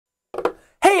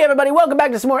Hey everybody, welcome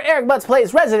back to some more EricButts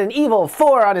Plays Resident Evil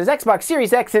 4 on his Xbox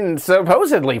Series X in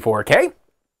supposedly 4K.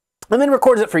 And then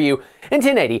records it for you in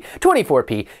 1080,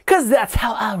 24p, because that's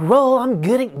how I roll. I'm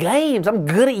good at games, I'm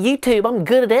good at YouTube, I'm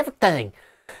good at everything.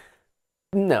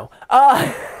 No.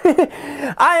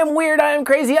 I am weird, I am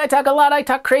crazy, I talk a lot, I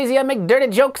talk crazy, I make dirty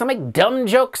jokes, I make dumb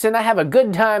jokes, and I have a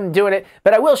good time doing it,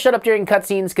 but I will shut up during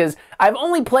cutscenes because I've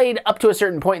only played up to a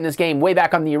certain point in this game way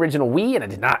back on the original Wii, and I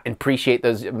did not appreciate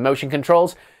those motion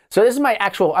controls. So this is my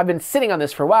actual, I've been sitting on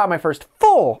this for a while, my first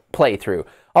full playthrough.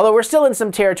 Although we're still in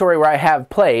some territory where I have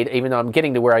played, even though I'm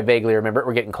getting to where I vaguely remember it,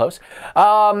 we're getting close.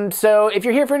 So if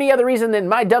you're here for any other reason than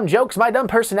my dumb jokes, my dumb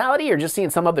personality, or just seeing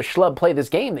some other schlub play this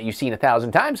game that you've seen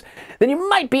 1,000 times, then you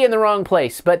might be in the wrong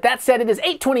place. But that said, it is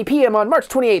 8:20 p.m. on March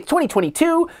 28th,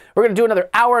 2022. We're going to do another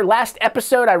hour. Last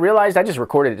episode, I realized, I just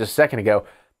recorded it just a second ago,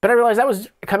 but I realized that was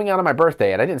coming out on my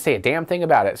birthday, and I didn't say a damn thing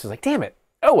about it. So I was like, damn it.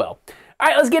 Oh well. All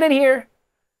right, let's get in here.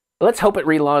 Let's hope it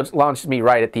relaunched me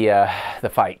right at the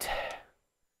fight.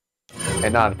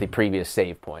 And not at the previous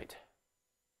save point.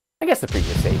 I guess the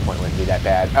previous save point wouldn't be that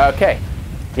bad. Okay.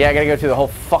 Yeah, I gotta go through the whole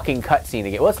fucking cutscene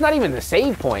again. Well, it's not even the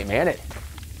save point, man.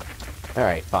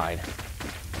 Alright, fine.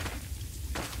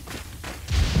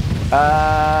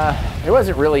 There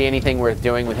wasn't really anything worth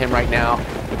doing with him right now.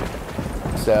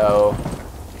 So...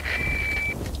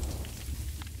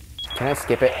 Can I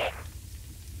skip it?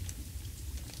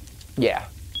 Yeah.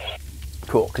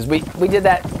 Cool, because we did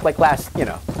that, like, last, you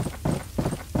know...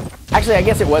 Actually, I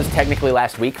guess it was technically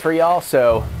last week for y'all,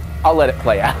 so I'll let it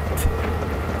play out.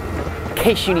 In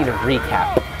case you need a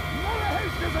recap.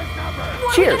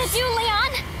 What Cheers! What are we gonna do,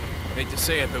 Leon? Hate to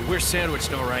say it, but we're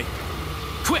sandwiched all right.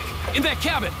 Quick, in that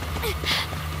cabin!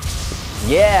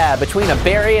 Yeah, between a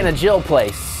Barry and a Jill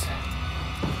place.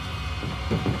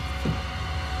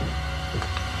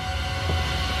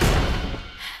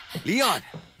 Leon!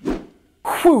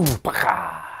 Whew,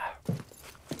 baka.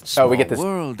 Oh, we get this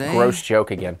world, eh? gross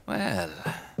joke again. Well,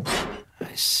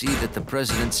 I see that the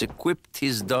president's equipped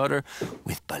his daughter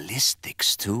with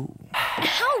ballistics, too.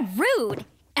 How rude!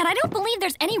 And I don't believe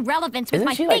there's any relevance with Isn't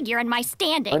my she, like, figure and my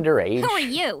standing. underage? Who are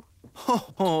you?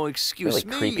 Oh, excuse Really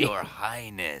me, creepy. Your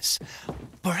Highness.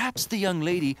 Perhaps the young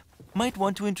lady might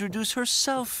want to introduce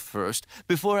herself first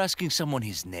before asking someone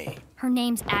his name. Her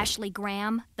name's Ashley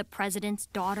Graham, the president's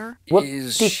daughter. What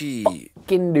Is the she...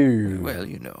 fucking do? Well,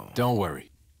 you know. Don't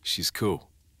worry, she's cool.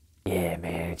 Yeah,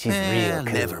 man, she's real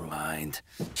cool. Never mind.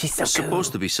 She's so It's cool.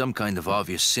 supposed to be some kind of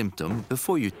obvious symptom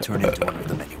before you turn into one of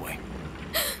them anyway.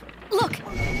 Look!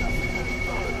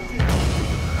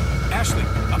 Ashley,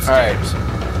 upstairs.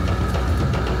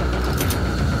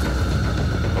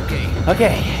 Okay,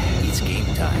 Okay. it's game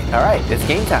time. All right, it's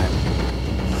game time.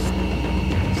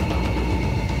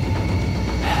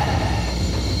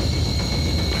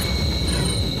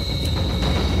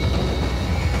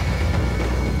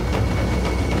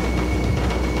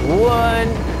 One,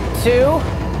 two.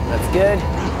 That's good.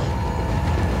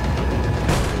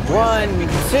 One,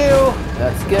 two.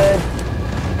 That's good.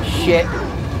 Shit.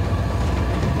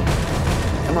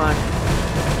 Come on.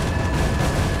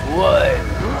 One,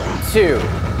 two.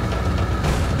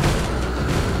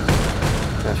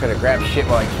 I'll try to grab shit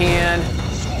while I can.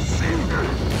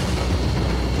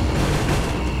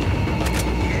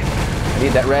 I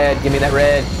need that red. Give me that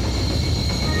red.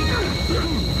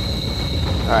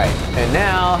 Alright, and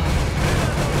now...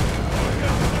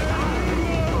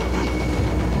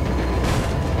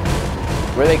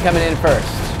 Where are they coming in first?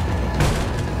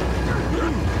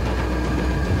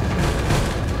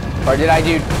 Or did I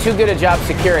do too good a job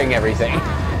securing everything?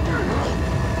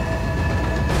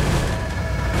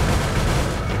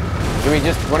 Do we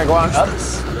just want to go on up?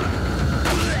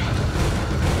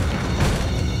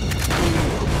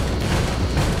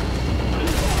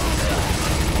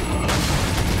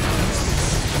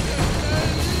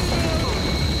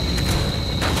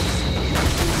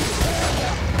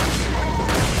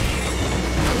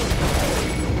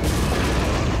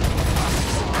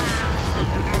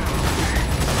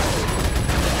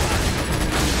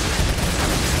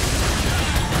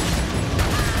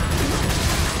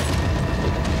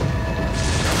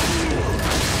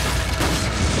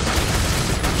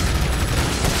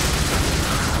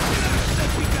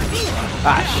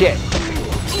 Ah, shit.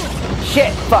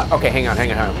 Shit! Fuck! Okay, hang on.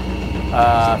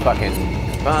 Fucking...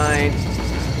 Fine.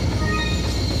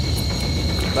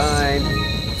 Fine.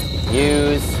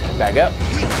 Use. Back up.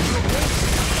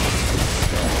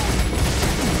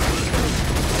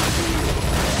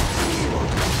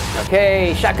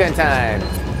 Okay, shotgun time.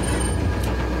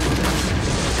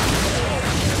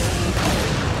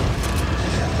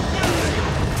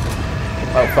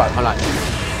 Oh, fuck, hold on.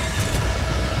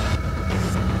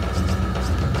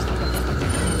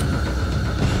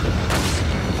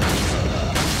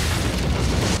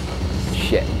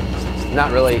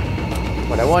 not really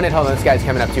what I wanted. Hold on, this guy's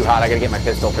coming up too hot. I gotta get my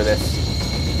pistol for this.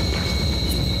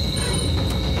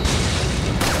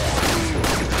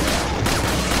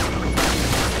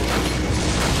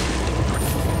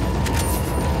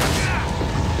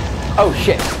 Oh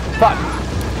shit. Fuck.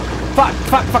 Fuck,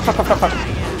 fuck, fuck, fuck, fuck, fuck, fuck.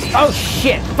 Oh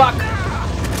shit, fuck.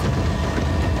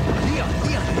 Leon, are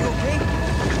you okay?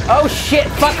 Oh shit,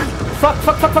 fuck. Fuck,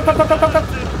 fuck, fuck, fuck, fuck, fuck, fuck, fuck.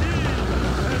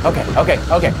 Okay, okay,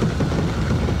 okay.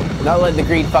 Not letting the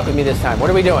greed fuck with me this time.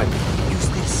 What are we doing? Use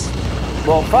this.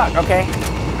 Well, fuck, okay.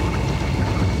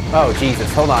 Oh,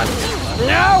 Jesus, hold on.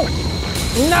 No!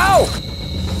 No!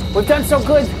 We've done so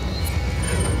good.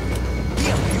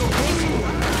 Leon, are you okay?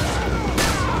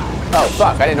 Oh,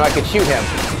 fuck, I didn't know I could shoot him.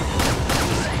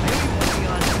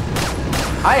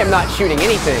 I am not shooting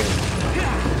anything.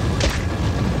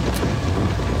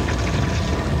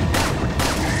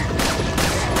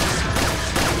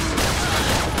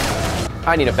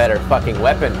 I need a better fucking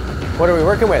weapon. What are we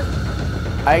working with?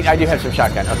 I do have some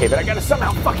shotgun. Okay, but I gotta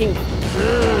somehow fucking...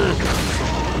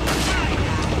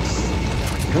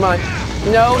 Come on.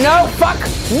 No, no, fuck!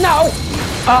 No!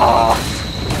 Oh!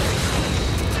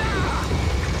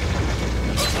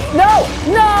 No!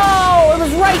 No! It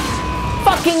was right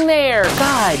fucking there!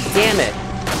 God damn it.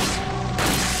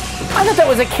 I thought that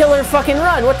was a killer fucking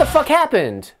run. What the fuck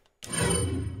happened?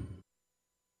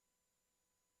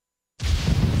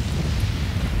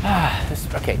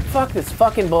 Okay, fuck this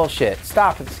fucking bullshit.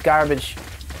 Stop this garbage.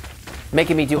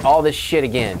 Making me do all this shit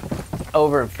again.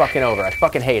 Over and fucking over. I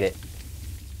fucking hate it.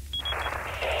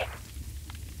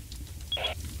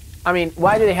 I mean,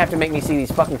 why do they have to make me see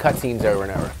these fucking cutscenes over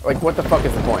and over? Like, what the fuck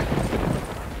is the point?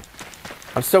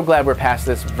 I'm so glad we're past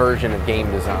this version of game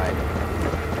design.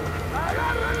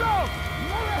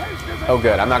 Oh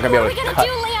good, I'm not gonna be able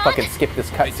to fucking skip this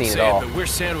cutscene at all. But we're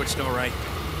sandwiched, all right.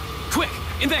 Quick,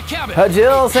 in that cabin. A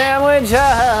Jill sandwich.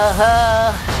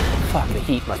 Fuck, the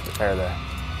heat must have, or the...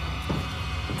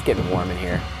 It's getting warm in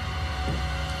here.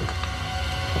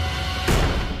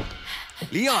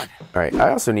 Leon. All right, I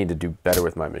also need to do better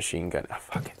with my machine gun. Oh,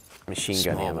 fuck it. Machine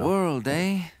gun Small ammo. world,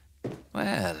 eh?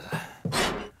 Well,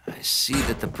 I see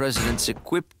that the president's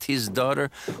equipped his daughter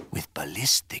with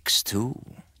ballistics, too.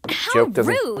 How Joke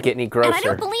doesn't rude. get any grosser. And I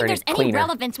don't believe or there's any cleaner.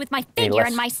 relevance with my Any figure less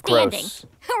and my standing. gross.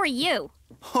 Who are you?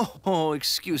 Oh,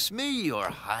 excuse me, Your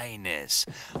Highness.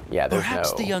 Yeah, there's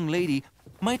Perhaps no the young lady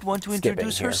might want to skipping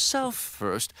introduce here. herself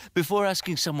first before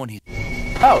asking someone he...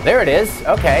 Oh, there it is.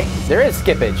 Okay, there is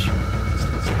skippage.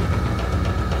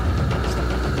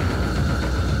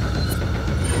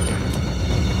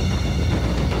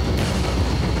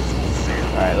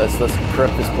 All right, let's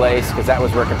corrupt this place because that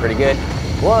was working pretty good.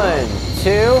 1,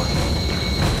 2.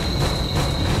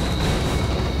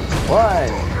 1,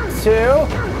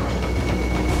 2.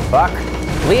 Fuck,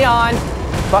 Leon,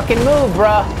 fucking move,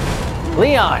 bruh.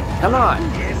 Leon, come on.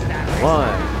 1,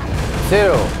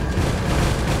 2.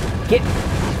 Get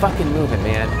fucking moving,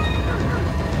 man.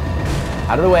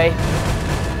 Out of the way.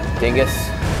 Dingus.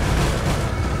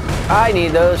 I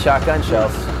need those shotgun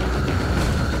shells.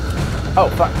 Oh,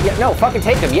 fuck. Yeah, no, fucking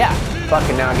take them, yeah.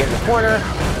 Fucking now get in the corner.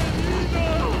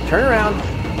 Turn around.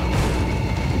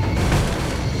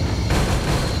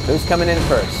 Who's coming in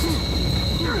first?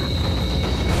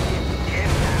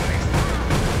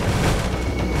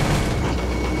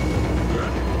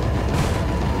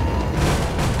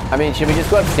 I mean, should we just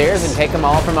go upstairs and take them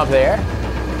all from up there?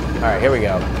 All right, here we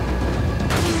go.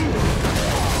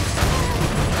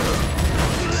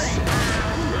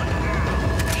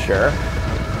 Sure.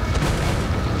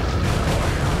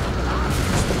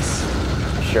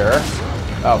 Sure.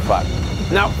 Oh, fuck.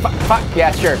 No, fuck.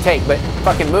 Yeah, sure, take, but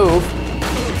fucking move.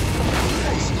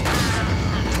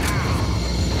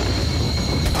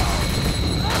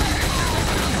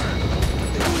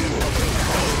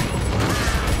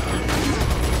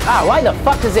 Ah, why the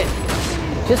fuck is it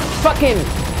just fucking...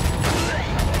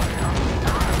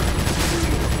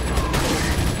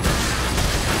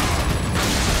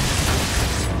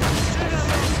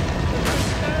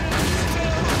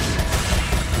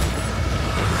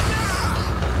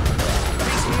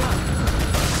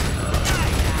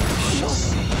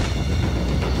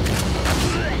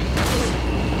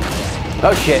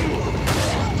 Oh shit.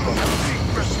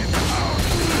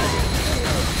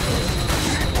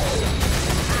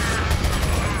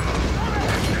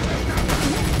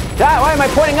 Ah, why am I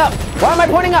pointing up? Why am I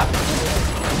pointing up?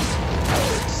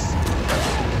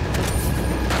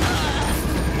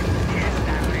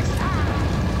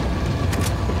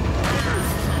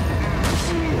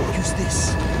 Use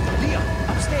this. Leon,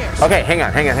 upstairs. Okay, hang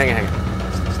on.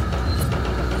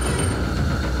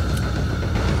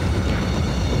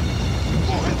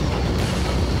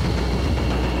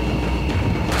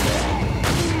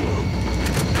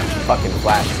 fucking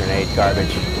flash grenade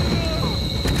garbage.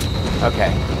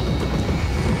 Okay.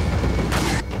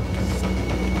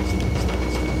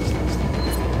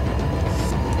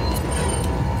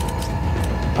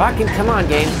 Fucking come on,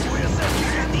 game.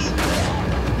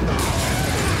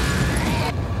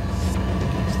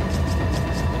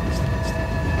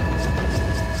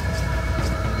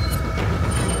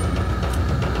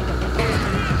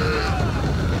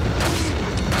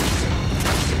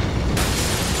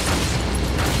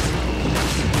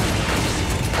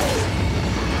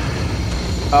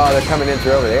 Oh, they're coming in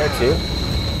through over there, too.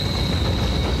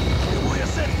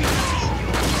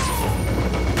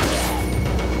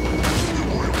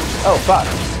 Oh, fuck.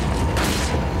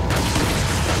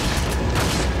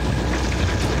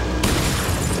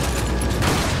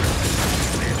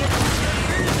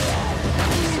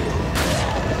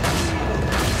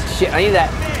 Shit, I need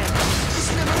that.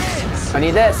 I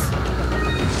need this.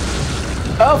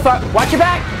 Oh, fuck. Watch your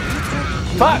back.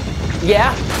 Fuck.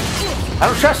 Yeah. I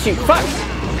don't trust you. Fuck.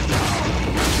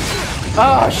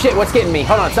 Oh, shit. What's getting me?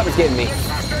 Hold on. Something's getting me.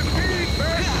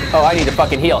 Oh, I need to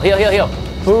fucking heal. Heal, heal, heal.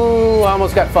 Ooh, I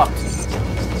almost got fucked.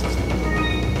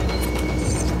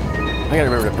 I gotta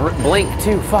remember to blink,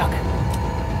 too. Fuck.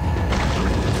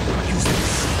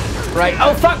 Right.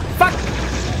 Oh, fuck. Fuck.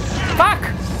 Fuck.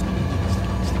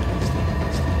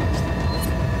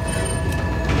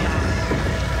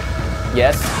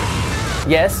 Yes.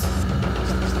 Yes.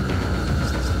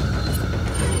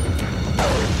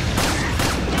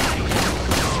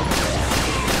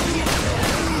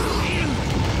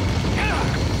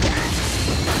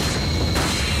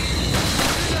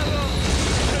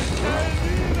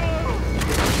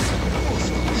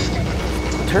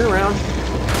 Turn around.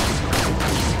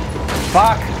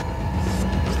 Fuck.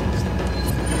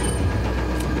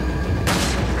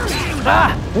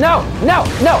 Ah! No! No!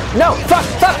 No! No! Fuck!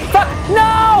 Fuck! Fuck!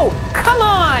 No! Come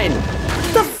on!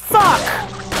 The fuck?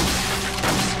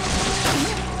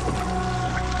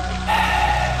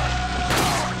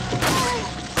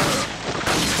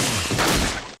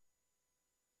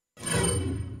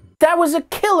 That was a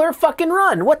killer fucking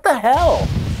run. What the hell?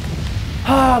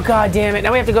 Oh, god damn it.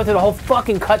 Now we have to go through the whole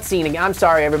fucking cutscene again. I'm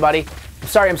sorry, everybody. I'm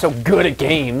sorry I'm so good at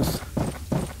games.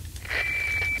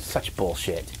 Such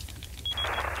bullshit.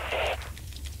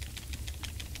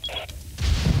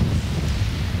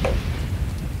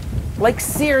 Like,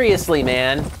 seriously,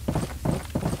 man.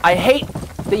 I hate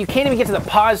that you can't even get to the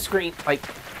pause screen. Like...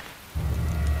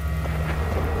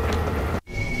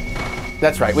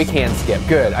 That's right, we can skip.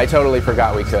 Good. I totally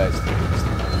forgot we could.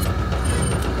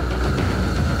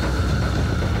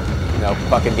 No,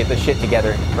 fucking get the shit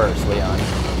together first, Leon.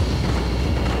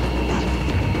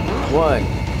 1,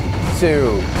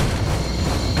 2.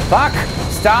 Fuck!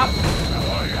 Stop!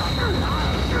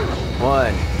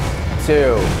 1,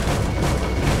 2.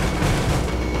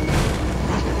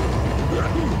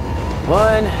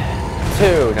 1,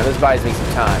 2. Now this buys me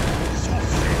some time.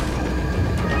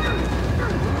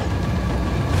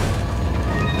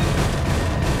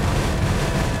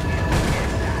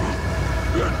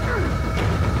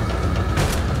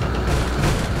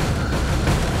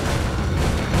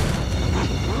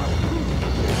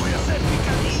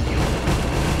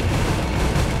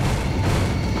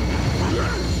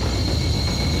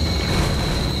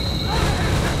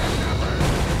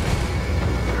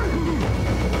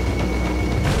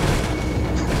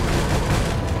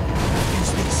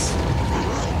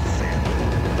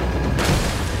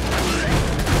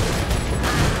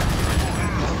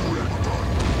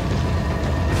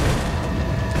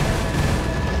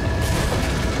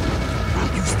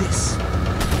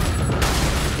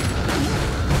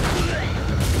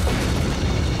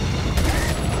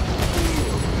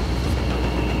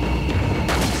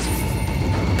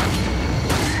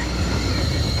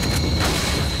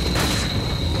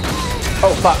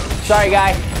 Oh, fuck. Sorry,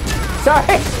 guy.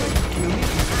 Sorry.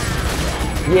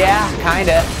 Yeah,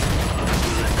 kinda.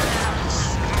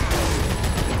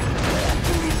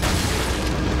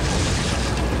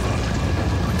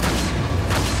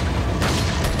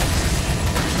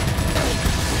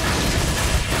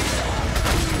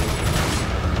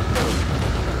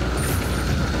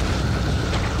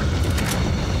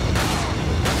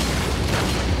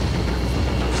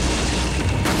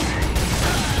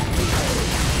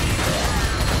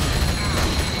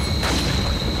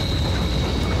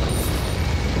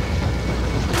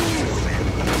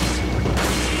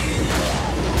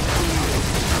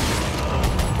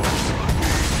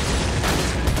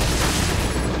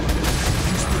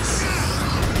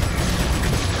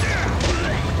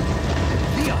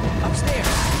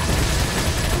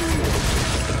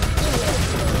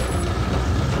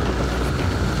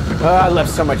 Oh, I left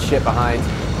so much shit behind.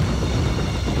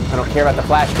 I don't care about the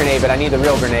flash grenade, but I need the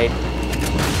real grenade.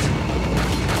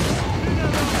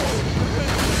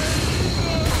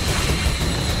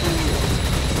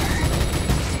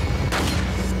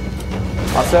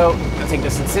 Also, I'll take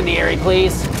this incendiary,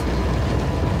 please.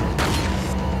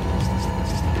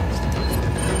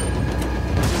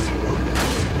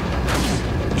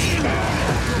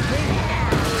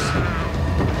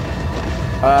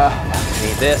 I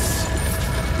need this.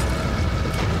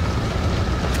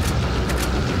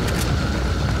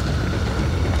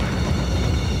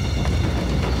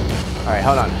 All right,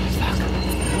 hold on.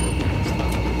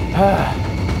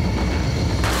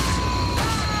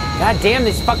 God damn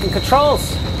these fucking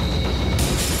controls.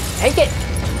 Take it.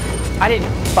 I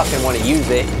didn't fucking want to use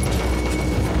it.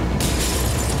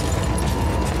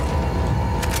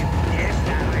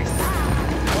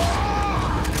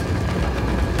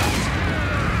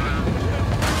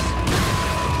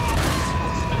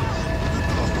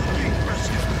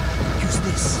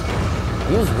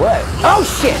 Use what? Oh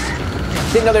shit!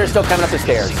 Didn't know they were still coming up the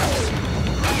stairs.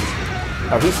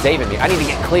 Oh, he's saving me. I need to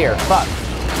get clear. Fuck.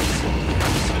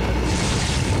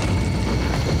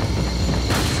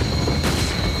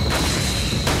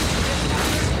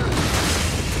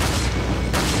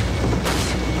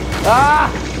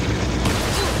 Ah!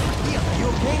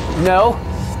 No.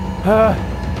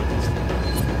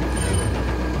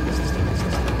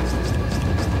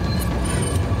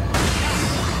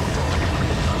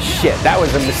 Shit, that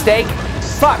was a mistake.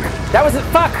 Fuck. That was it.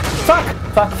 Fuck. Fuck.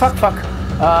 Fuck. Fuck. Fuck.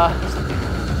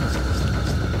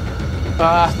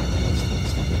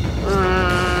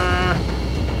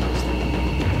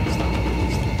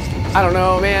 I don't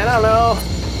know, man. I don't know.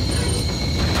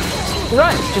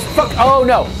 Run. Just fuck. Oh,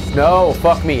 no. No.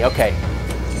 Fuck me. Okay.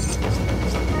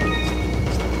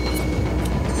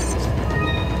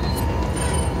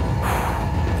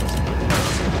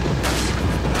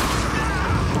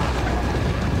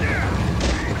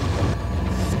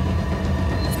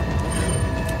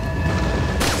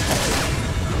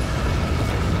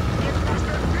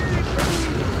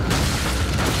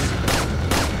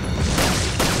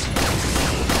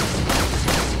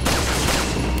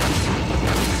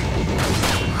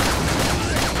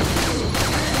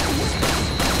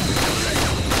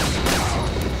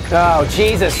 Oh,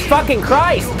 Jesus fucking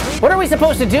Christ! What are we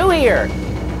supposed to do here?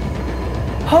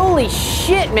 Holy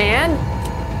shit, man!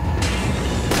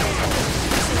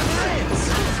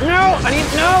 No! I need...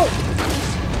 No!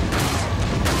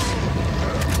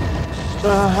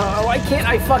 Why can't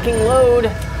I fucking load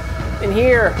in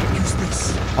here?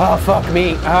 Oh, fuck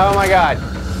me. Oh, my God.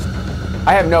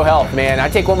 I have no health, man. I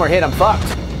take one more hit, I'm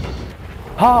fucked.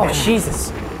 Oh,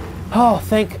 Jesus. Oh,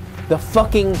 thank the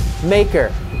fucking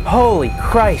maker. Holy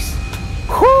Christ.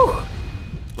 Whew.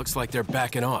 Looks like they're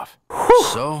backing off. Whew.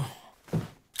 So,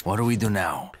 what do we do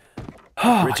now?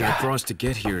 Oh, bridge across to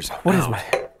get here's What is my...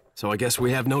 So I guess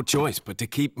we have no choice but to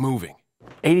keep moving.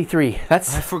 83.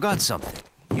 That's... I forgot something.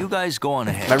 You guys go on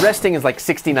ahead. My resting is like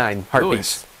 69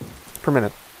 heartbeats per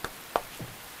minute.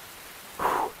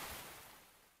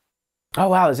 Oh,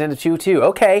 wow. There's end of 2, too.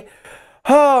 Okay.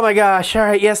 Oh, my gosh. All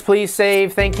right. Yes, please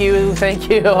save. Thank you. Thank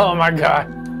you. Oh, my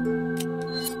God.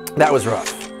 That was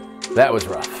rough. That was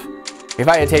rough. If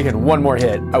I had taken one more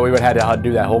hit, we would have had to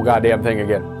do that whole goddamn thing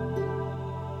again.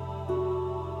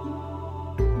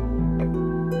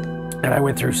 And I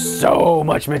went through so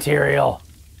much material.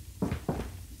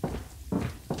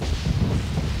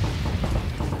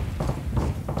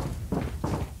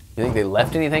 You think they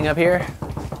left anything up here?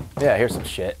 Yeah, here's some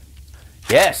shit.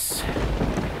 Yes!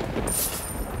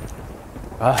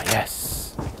 Ah,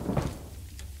 yes.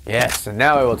 Yes, and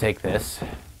now I will take this.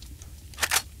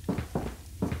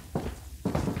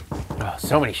 Oh,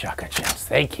 so many shotgun shells.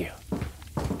 Thank you.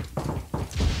 I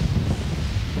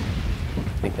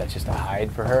think that's just a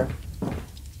hide for her.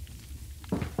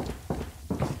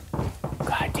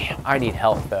 God damn. I need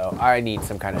health, though. I need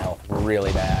some kind of health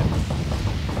really bad.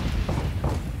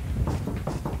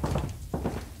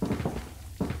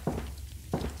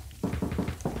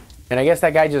 And I guess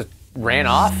that guy just ran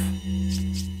off?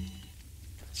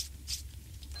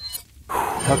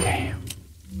 Okay.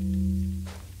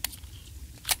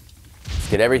 Let's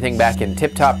get everything back in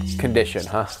tip-top condition,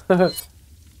 huh?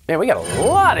 Man, we got a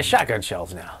lot of shotgun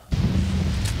shells now,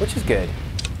 which is good.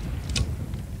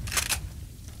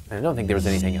 And I don't think there was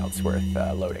anything else worth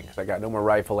loading, because I got no more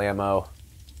rifle ammo.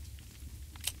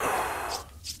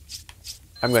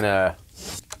 I'm gonna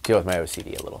deal with my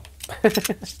OCD a little.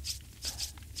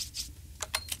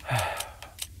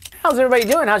 How's everybody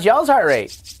doing? How's y'all's heart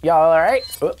rate? Y'all all right?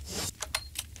 Whoops.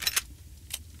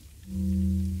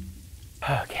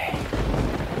 Okay.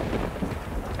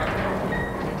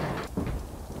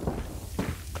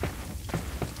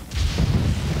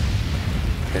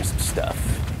 There's some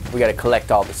stuff. We gotta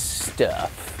collect all the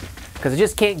stuff. Because I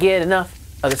just can't get enough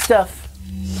of the stuff.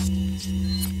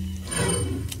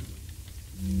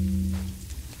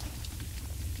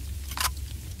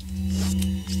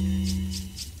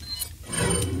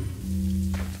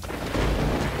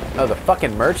 Oh, the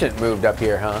fucking merchant moved up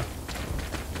here, huh?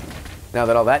 Now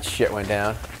that all that shit went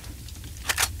down.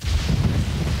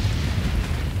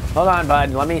 Hold on,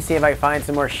 bud. Let me see if I can find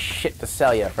some more shit to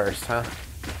sell you first, huh?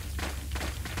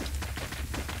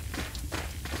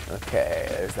 Okay,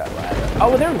 there's that ladder. Oh,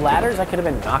 were there ladders I could have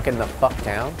been knocking the fuck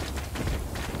down?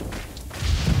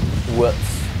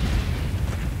 Whoops.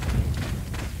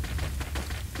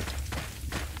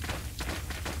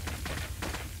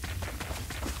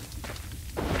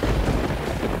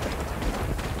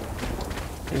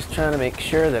 Just trying to make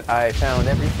sure that I found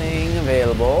everything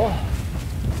available.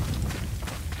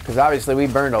 Because obviously we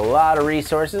burned a lot of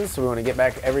resources, so we want to get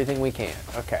back everything we can.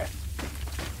 Okay.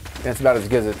 That's about as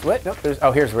good as it's... What? Nope, there's...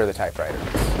 Oh, here's where the typewriter is.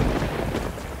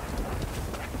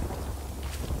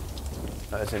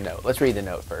 Oh, there's a note. Let's read the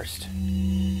note first.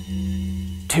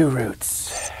 To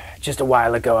Roots. Just a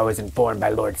while ago, I was informed by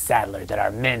Lord Sadler that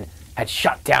our men had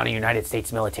shot down a United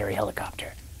States military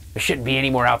helicopter. There shouldn't be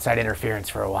any more outside interference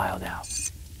for a while now.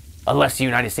 Unless the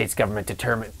United States government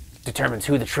determines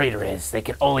who the traitor is, they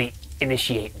can only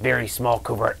initiate very small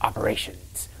covert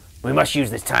operations. We must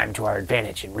use this time to our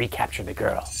advantage and recapture the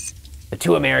girl. The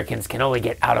two Americans can only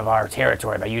get out of our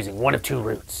territory by using one of two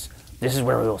routes. This is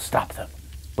where we will stop them.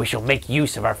 We shall make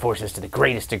use of our forces to the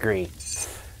greatest degree.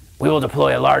 We will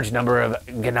deploy a large number of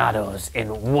ganados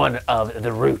in one of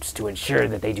the routes to ensure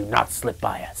that they do not slip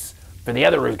by us. For the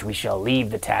other route, we shall leave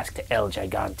the task to El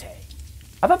Gigante.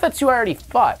 I thought that's who I already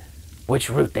fought. Which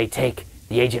route they take,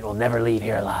 the agent will never leave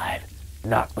here alive.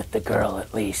 Not with the girl,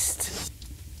 at least.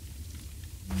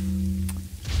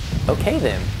 Okay,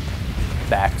 then.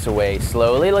 Backs away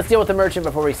slowly. Let's deal with the merchant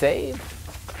before we save.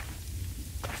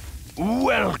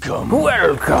 Welcome.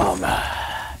 Welcome.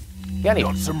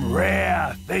 Got some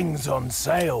rare things on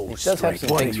sale. He does have some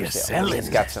what things are you for sale. selling? He's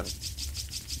got some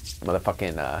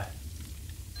motherfucking,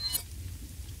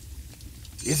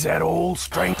 Is that all,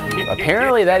 stranger?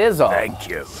 Apparently that is all. Thank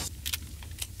you.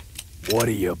 What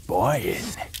are you buying?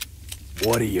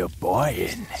 What are you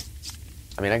buying?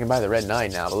 I mean, I can buy the Red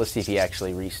 9 now, but let's see if he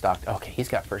actually restocked. Okay, he's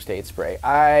got first aid spray.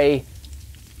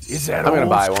 Is that I'm gonna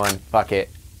buy one. Fuck it.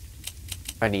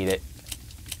 I need it.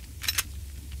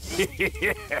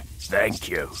 Thank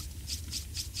you.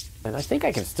 And I think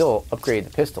I can still upgrade the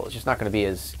pistol. It's just not gonna be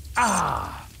as...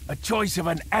 Ah, a choice of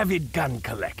an avid gun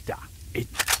collector.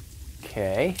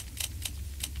 Okay.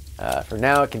 For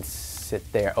now, it can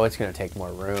sit there. Oh, it's gonna take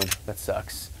more room. That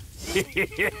sucks.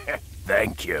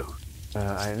 Thank you.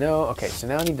 I know. Okay, so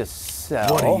now I need to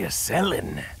sell... What are you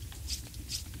selling?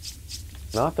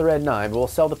 Not the Red 9, but we'll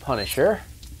sell the Punisher.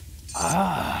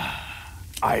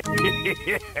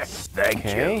 Thank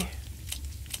you.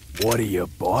 What are you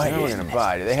buying? Now we're gonna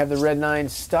buy. Do they have the Red 9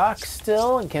 stock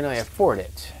still? And can I afford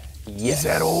it? Yes. Is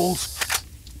that all?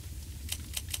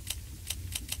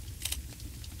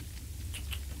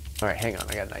 Alright, hang on.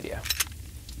 I got an idea.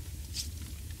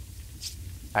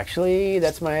 Actually,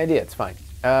 that's my idea. It's fine.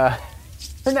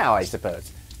 For now, I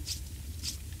suppose.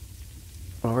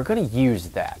 Well, we're going to use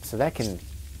that, so that can...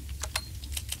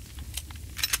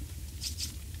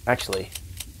 Actually...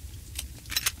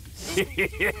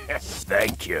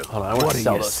 Thank you. Hold on, I want to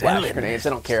sell those flash grenades. I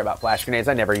don't care about flash grenades.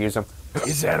 I never use them.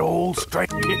 Is that all straight?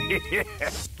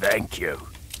 Thank you.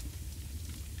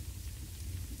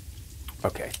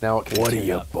 Okay, now what can What are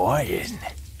you buying?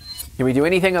 Can we do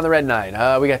anything on the Red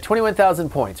 9? We got 21,000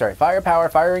 points. All right, firepower,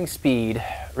 firing speed,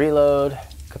 reload,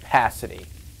 capacity.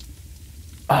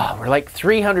 Oh, we're like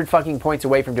 300 fucking points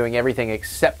away from doing everything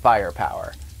except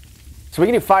firepower. So we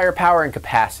can do firepower and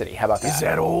capacity. How about that? Is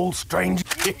that all, stranger?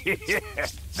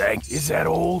 Is that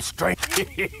all, stranger?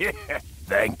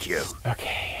 Thank you.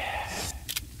 Okay.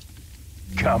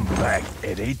 Come back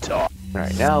anytime. All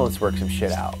right, now let's work some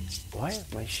shit out. Why is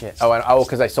my shit? Oh,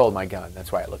 because I sold my gun.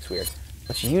 That's why it looks weird.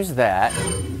 Let's use that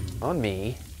on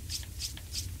me.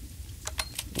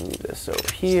 Move this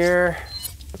over here.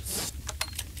 Oops.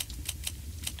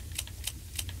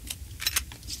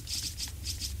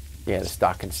 Yeah, the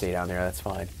stock can stay down there. That's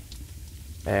fine.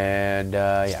 And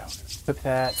yeah, equip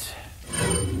that.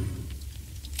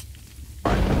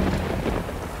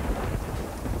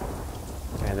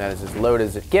 And that is as low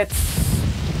as it gets.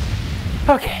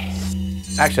 Okay.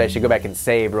 Actually, I should go back and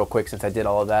save real quick since I did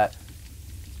all of that.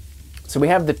 So we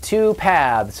have the two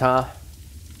paths, huh?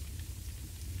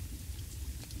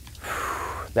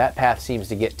 That path seems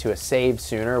to get to a save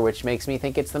sooner, which makes me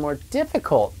think it's the more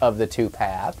difficult of the two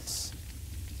paths.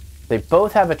 They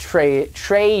both have a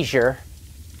treasure.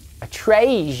 A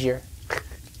treasure.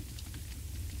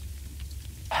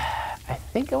 I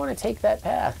think I want to take that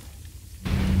path.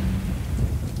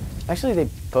 Actually, they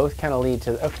both kind of lead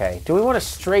to... Okay, do we want a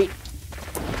straight...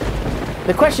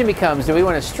 The question becomes, do we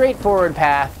want a straightforward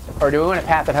path, or do we want a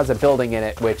path that has a building in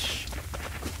it, which...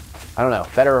 I don't know,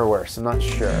 better or worse, I'm not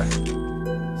sure.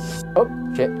 Oh,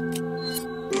 shit.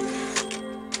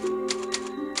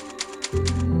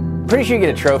 Pretty sure you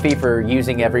get a trophy for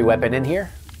using every weapon in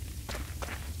here.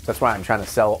 That's why I'm trying to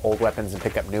sell old weapons and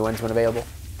pick up new ones when available.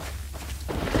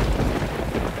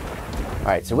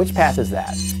 Alright, so which path is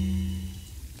that?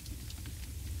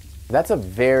 That's a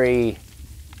very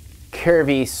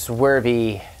curvy,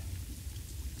 swervy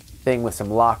thing with some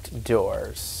locked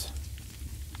doors.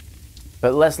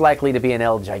 But less likely to be an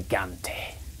El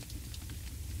Gigante.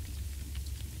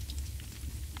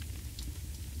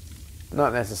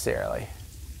 Not necessarily.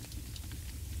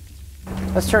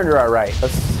 Let's turn to our right.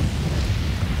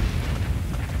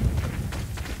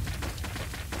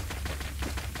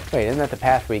 Wait, isn't that the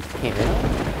path we came in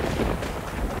on?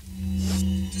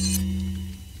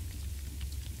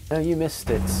 No, you missed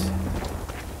it.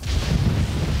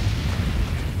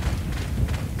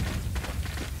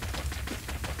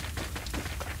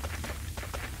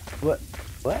 What?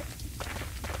 What?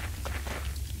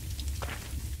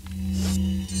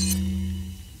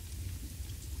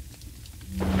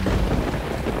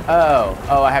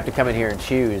 Oh, I have to come in here and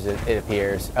choose, it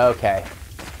appears. Okay.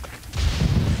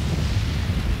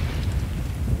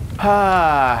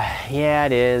 Ah, yeah,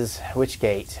 it is. Which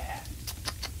gate?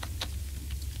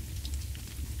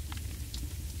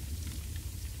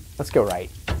 Let's go right.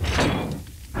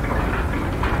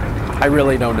 I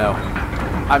really don't know.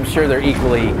 I'm sure they're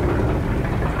equally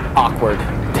awkward.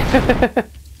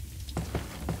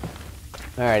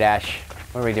 Alright, Ash.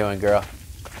 What are we doing, girl?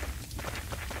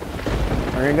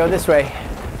 We're gonna go this way.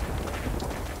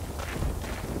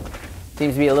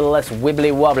 Seems to be a little less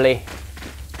wibbly wobbly.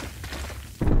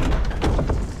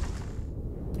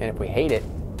 And if we hate it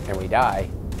and we die,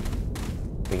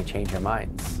 we can change our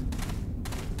minds.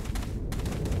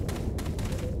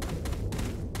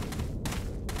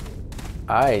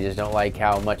 I just don't like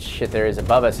how much shit there is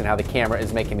above us and how the camera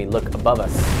is making me look above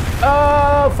us.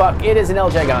 Oh, fuck. It is an El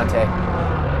Gigante.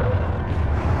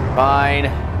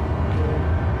 Fine.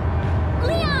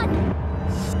 Leon!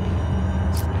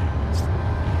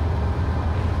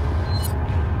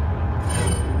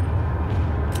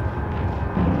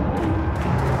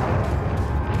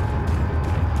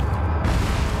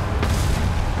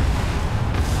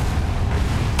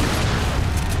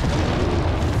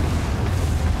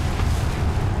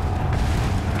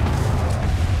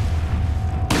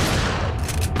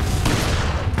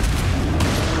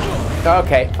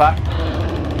 Okay, fuck.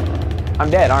 I'm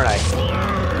dead, aren't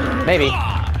I? Maybe.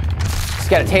 Just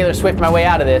gotta Taylor Swift my way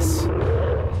out of this.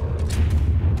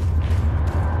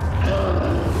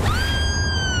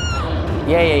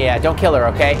 Yeah. Don't kill her,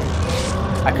 okay?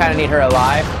 I kinda need her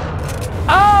alive.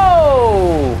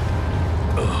 Oh!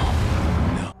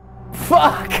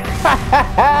 Fuck!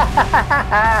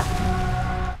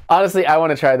 Honestly, I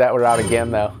want to try that route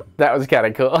again, though. That was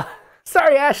kinda cool.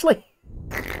 Sorry, Ashley.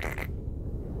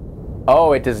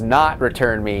 Oh, it does not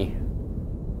return me.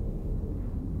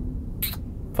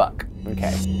 Fuck.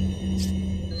 Okay.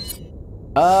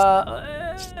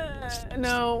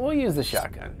 No, we'll use the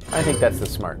shotgun. I think that's the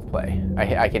smart play.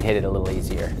 I can hit it a little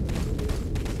easier.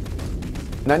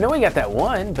 And I know we got that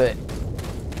one, but...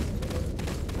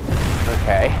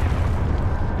 Okay.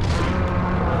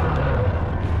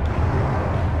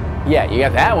 Yeah, you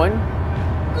got that one.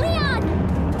 Leon!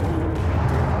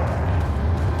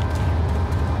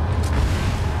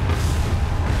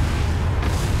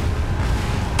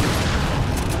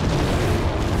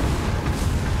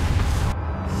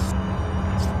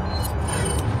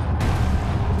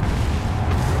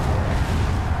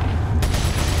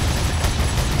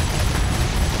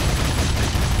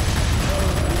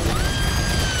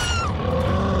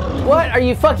 What? Are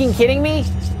you fucking kidding me?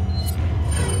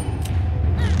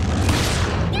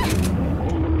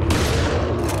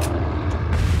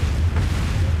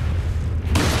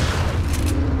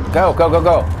 Go.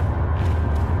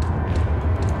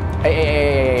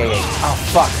 Hey. Oh,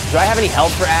 fuck. Do I have any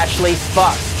help for Ashley?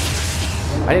 Fuck.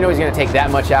 I didn't know he was going to take that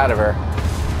much out of her.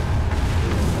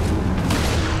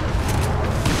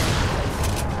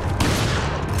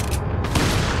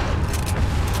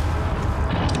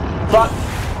 Fuck.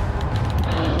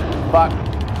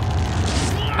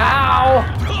 Ow!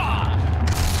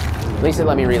 At least it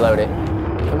let me reload it.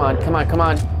 Come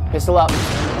on. Pistol up.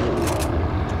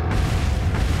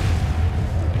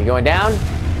 You going down?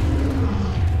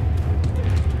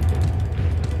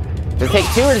 Does it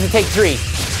take 2 or does it take 3?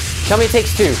 Tell me it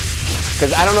takes 2.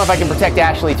 Because I don't know if I can protect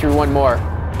Ashley through one more.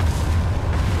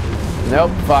 Nope,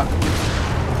 fuck.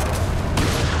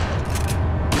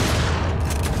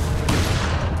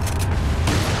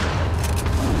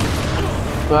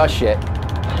 Oh, shit.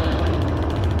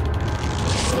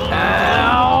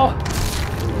 Ow!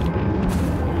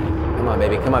 Come on,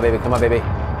 baby. Come on, baby. Come on, baby.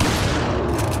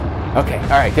 Okay,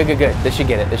 alright, good, good, good. This should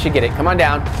get it. This should get it. Come on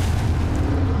down.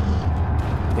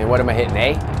 And what am I hitting?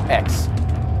 A? X.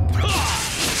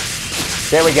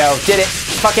 There we go. Did it.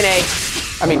 Fucking A.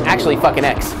 I mean, actually, fucking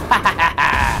X.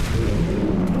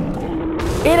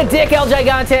 Eat a dick, El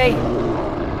Gigante!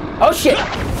 Oh, shit!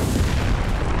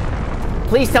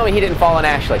 Please tell me he didn't fall on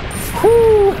Ashley.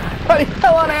 Whoo! But he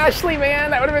fell on Ashley,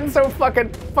 man! That would have been so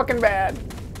fucking bad.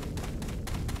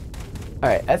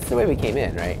 Alright, that's the way we came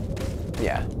in, right?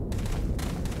 Yeah.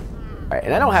 Alright,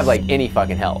 and I don't have, like, any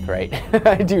fucking health, right?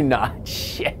 I do not.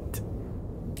 Shit.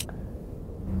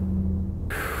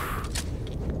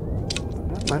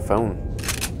 My phone.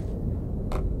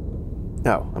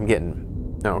 No, I'm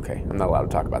getting... No, okay. I'm not allowed to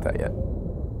talk about that yet.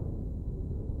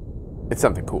 It's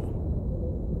something cool.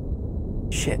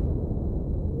 Shit.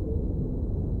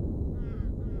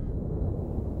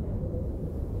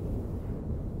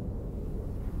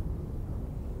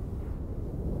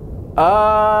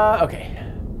 Okay.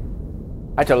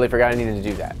 I totally forgot I needed to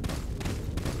do that.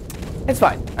 It's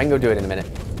fine. I can go do it in a minute.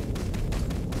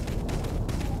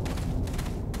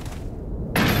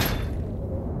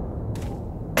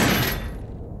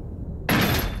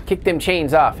 Kick them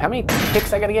chains off. How many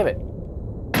kicks I gotta give it?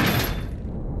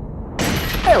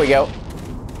 There we go.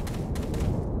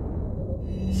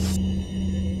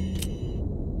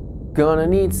 Gonna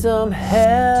need some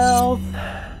health.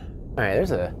 Alright,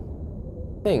 there's a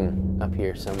thing up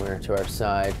here somewhere to our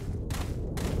side.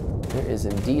 There is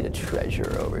indeed a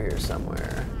treasure over here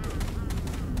somewhere.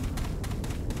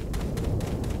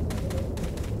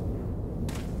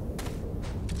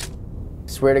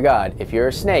 Swear to God, if you're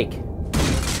a snake,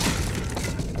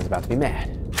 I was about to be mad.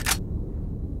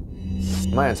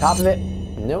 Am I on top of it?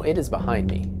 No, it is behind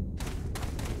me.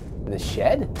 In the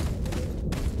shed?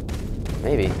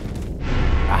 Maybe.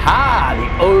 Aha!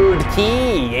 The old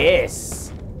key!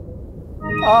 Yes!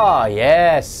 Oh,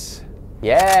 yes!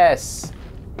 Yes!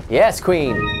 Yes,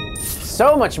 Queen!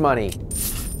 So much money!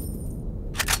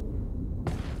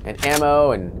 And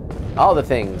ammo and all the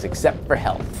things except for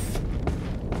health.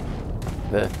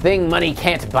 The thing money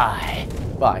can't buy.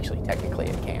 Well, actually, technically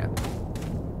it can.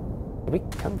 Did we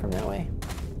come from that way?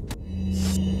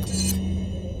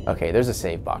 Okay, there's a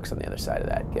save box on the other side of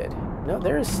that. Good. No,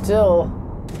 there is still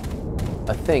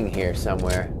a thing here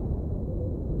somewhere.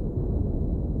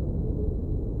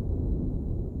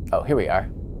 Oh, here we are.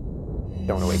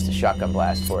 Don't want to waste a shotgun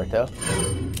blast for it, though.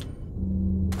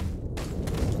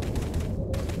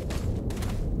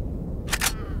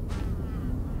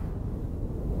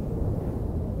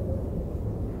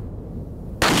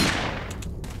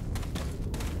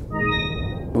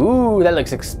 Ooh, that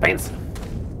looks expensive.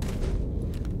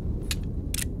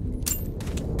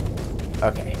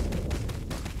 Okay.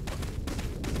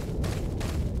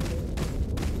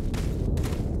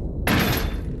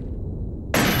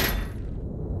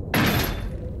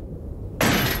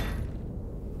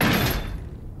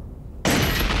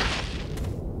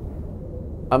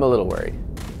 I'm a little worried.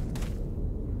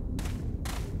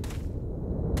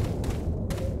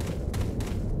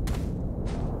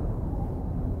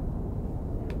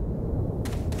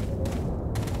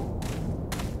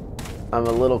 I'm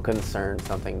a little concerned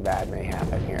something bad may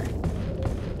happen here.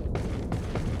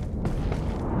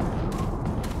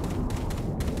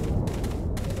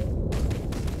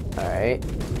 All right.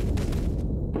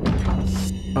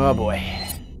 Oh boy.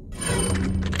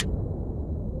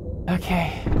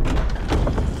 Okay.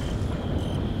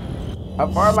 How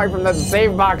far am I from that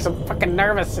save box? I'm fucking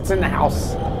nervous. It's in the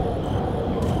house.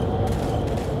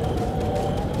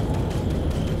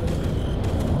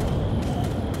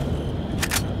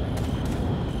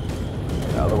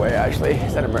 Out of the way, Ashley.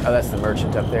 Is that oh, that's the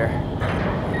merchant up there.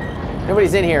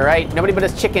 Nobody's in here, right? Nobody but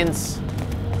us chickens.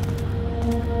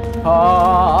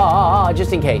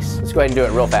 Just in case. Let's go ahead and do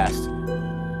it real fast.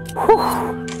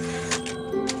 Whew.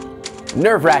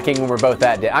 Nerve-wracking when we're both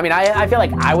that dead. I mean, I feel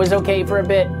like I was okay for a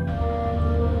bit,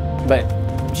 but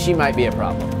she might be a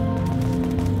problem.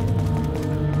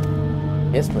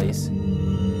 Yes, please.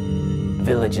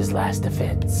 Village's last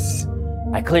defense.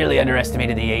 I clearly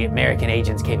underestimated the American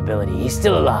agent's capability. He's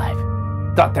still alive.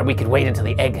 Thought that we could wait until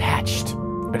the egg hatched.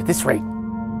 But at this rate,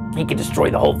 he could destroy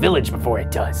the whole village before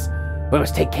it does. We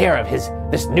must take care of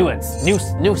this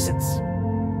nuisance.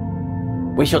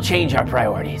 We shall change our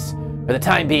priorities. For the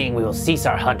time being, we will cease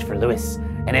our hunt for Lewis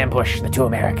and ambush the two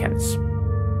Americans.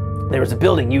 There is a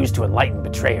building used to enlighten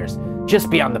betrayers just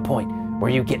beyond the point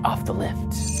where you get off the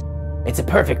lift. It's a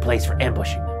perfect place for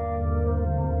ambushing them.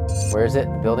 Where is it?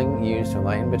 The building used to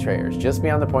enlighten betrayers just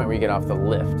beyond the point where you get off the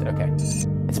lift. Okay.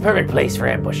 It's a perfect place for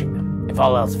ambushing them. If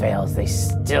all else fails, they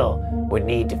still would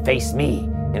need to face me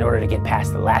in order to get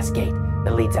past the last gate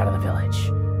that leads out of the village.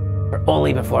 For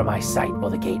only before my sight will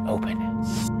the gate open.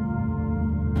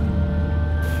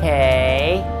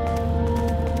 Okay.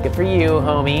 Good for you,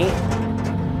 homie.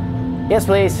 Yes,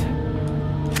 please.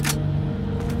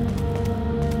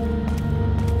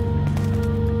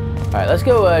 All right, let's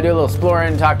go do a little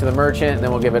exploring, talk to the merchant, and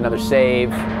then we'll give another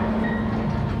save.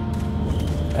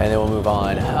 And then we'll move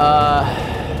on.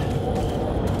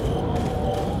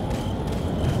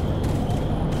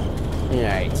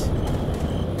 Alright.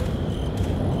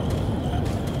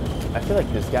 I feel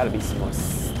like there's gotta be some more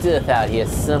stuff out here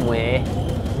somewhere.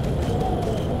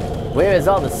 Where is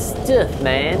all the stuff,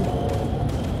 man?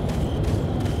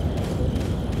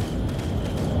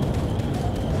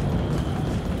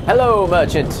 Hello,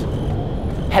 merchant.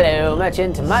 Hello,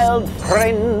 merchant, my old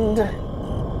friend.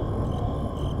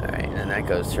 Alright, and that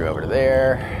goes through over to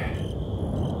there.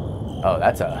 Oh,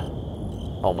 that's a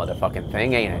whole motherfucking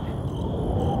thing, ain't it?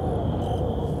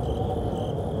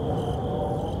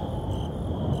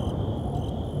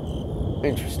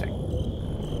 Interesting.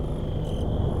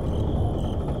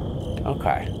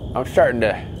 Okay. I'm starting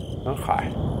to...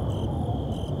 Okay.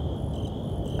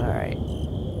 Alright.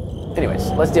 Anyways,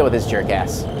 let's deal with this jerk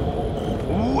ass.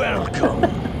 Welcome.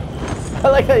 I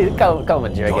like how you call him a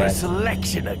jerk Got a ass.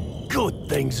 selection of good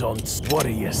things on. What are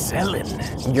you selling?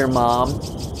 Your mom.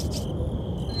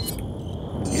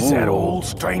 Is that all,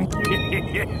 strange?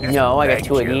 No, I got Thank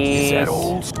two of you. these. Is that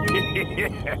all?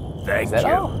 Thank Is that you.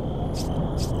 all?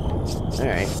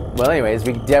 Alright. Well, anyways,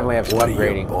 we definitely have some What are you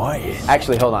upgrading. buying?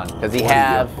 Actually, hold on. Does he What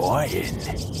have... are you buying?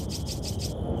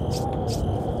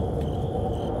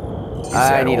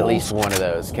 I need at least one of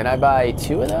those. Can I buy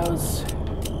two of those?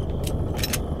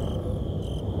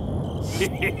 Is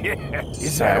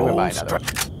Alright, that I'm gonna all? buy another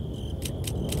one.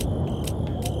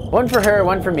 One for her,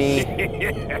 one for me.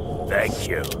 Thank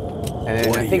you. And then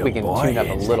What I are think you we can tune up a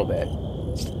buying? little bit.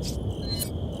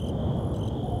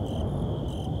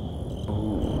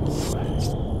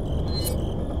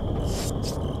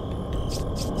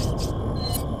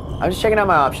 I'm just checking out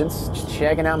my options. Just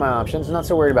checking out my options. Not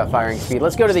so worried about firing speed.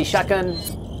 Let's go to the shotgun.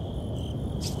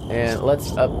 And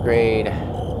let's upgrade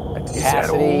the Is that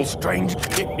all, capacity. strange?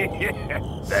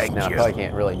 Thank No, I you. probably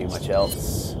can't really do much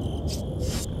else.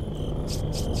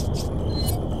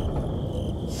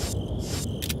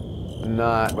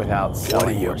 Not without What are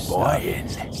selling you more stuff. buying?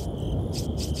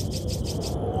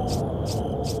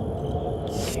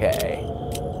 Okay.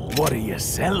 What are you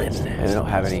selling? And I don't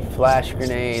have any flash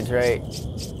grenades, right?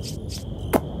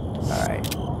 Alright.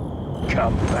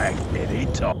 Come back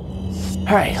anytime.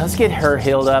 Alright, let's get her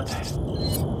healed up.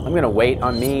 I'm gonna wait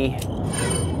on me.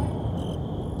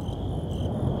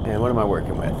 And what am I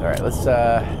working with? Alright, let's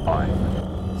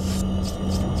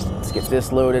get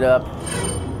this loaded up.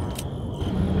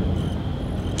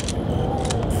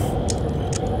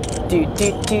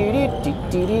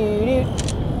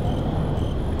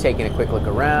 Taking a quick look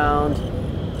around.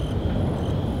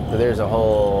 So there's a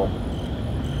whole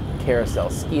carousel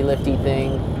ski lifty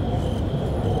thing.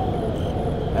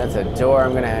 That's a door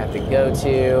I'm gonna have to go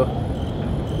to.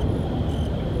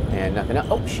 And nothing else.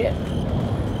 Oh shit.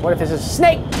 What if this is a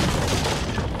snake?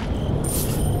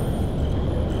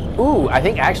 Ooh, I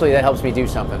think actually that helps me do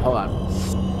something. Hold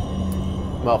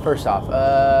on. Well, first off,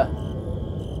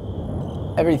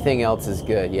 everything else is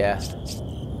good, yeah?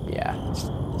 Yeah.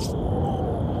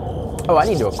 Oh, I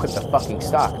need to equip the fucking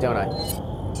stock, don't I?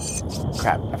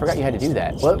 Crap, I forgot you had to do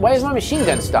that. Well, why is my machine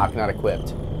gun stock not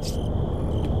equipped?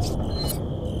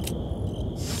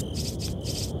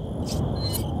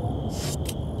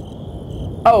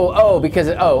 Oh, because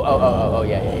it,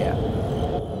 yeah.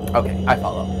 Okay, I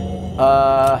follow.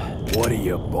 What are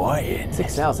you buying?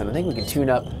 6,000. I think we can tune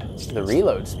up the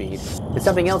reload speed. Did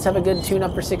something else have a good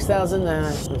tune-up for 6,000?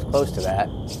 It's close to that.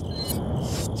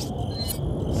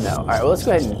 No. All right, well, let's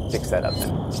go ahead and fix that up then.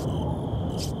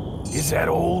 Is that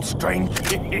all, strange?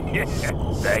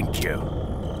 Thank you.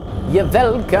 You're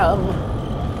welcome.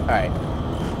 All right.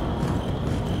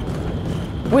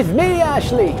 With me,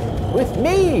 Ashley. With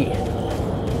me.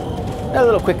 A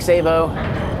little quick save-o.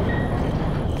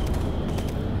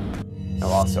 Oh,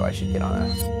 also, I should get on a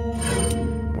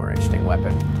more interesting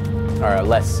weapon. Or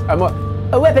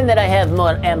a weapon that I have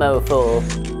more ammo for.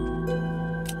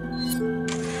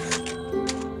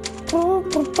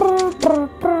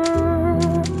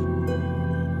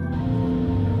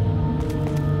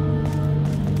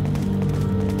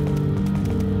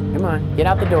 Get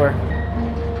out the door.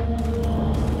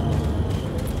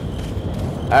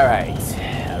 Alright.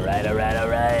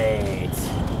 Alright.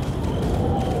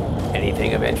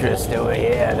 Anything of interest over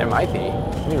here? There might be.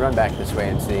 Let me run back this way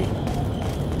and see.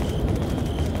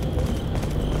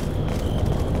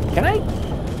 Can I?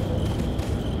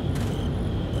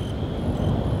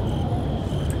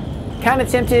 Kind of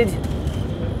tempted.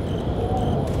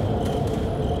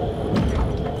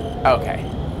 Okay.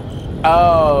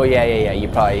 Oh, yeah. You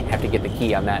probably have to get the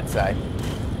key on that side.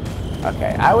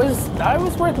 Okay, I was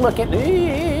worth looking.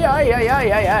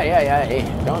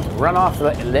 Don't run off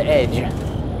the edge.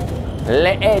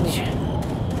 Le edge.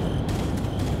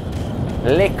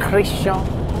 Le Christian.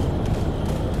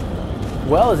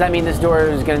 Well, does that mean this door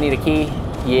is gonna need a key?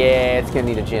 Yeah, it's gonna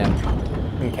need a gem.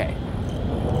 Okay.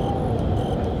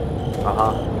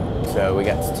 So we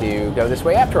got to go this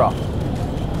way after all.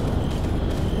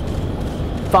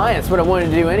 Fine, that's what I wanted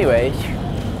to do anyways.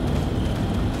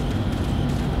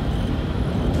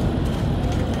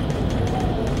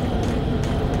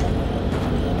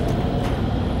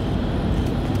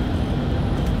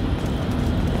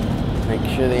 Make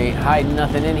sure they ain't hiding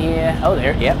nothing in here. Oh,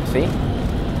 there, yep, see?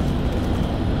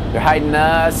 They're hiding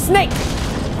a snake!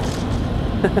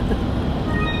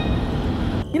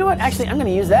 You know what, actually, I'm gonna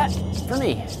use that for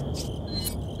me.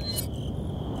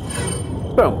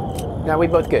 Boom. Now we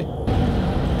both good.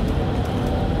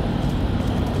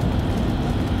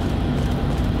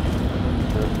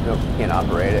 Nope, can't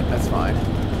operate it, that's fine.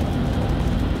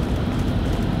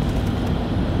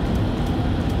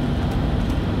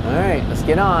 Alright, let's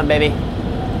get on, baby.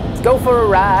 Let's go for a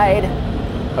ride.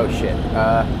 Oh shit.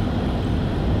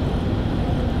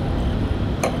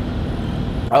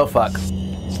 Oh fuck.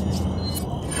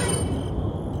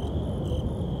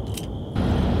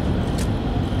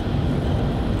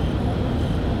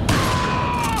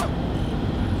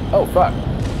 Oh fuck.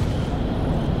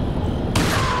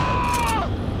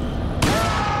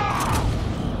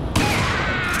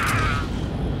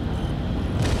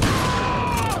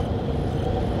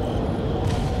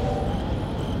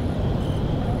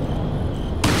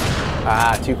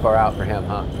 Ah, too far out for him,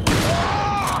 huh?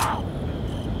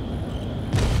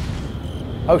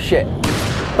 Oh shit.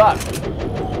 Fuck.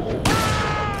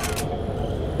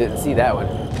 Didn't see that one.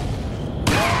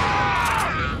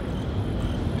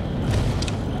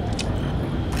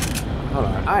 Hold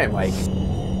on, I am like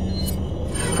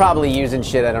probably using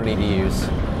shit I don't need to use.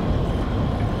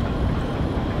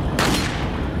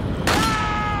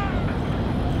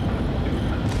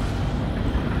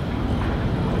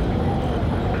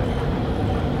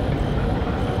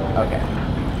 Okay.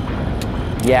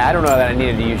 Yeah, I don't know that I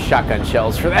needed to use shotgun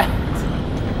shells for that.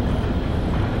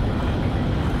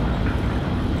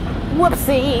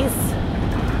 Whoopsies!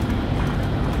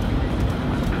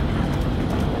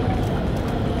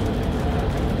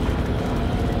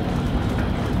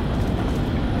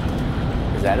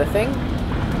 Is that a thing?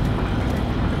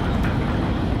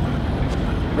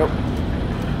 Nope.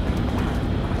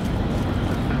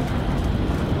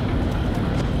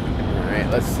 Alright,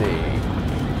 let's see.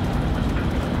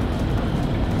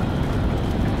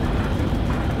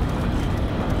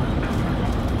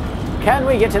 Can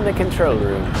we get in the control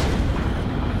room?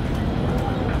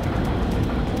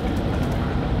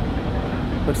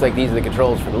 Looks like these are the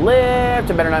controls for the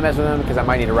lift. I better not mess with them because I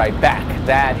might need to ride back.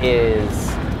 That is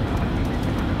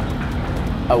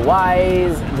a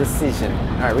wise decision.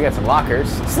 All right, we got some lockers.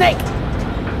 Snake!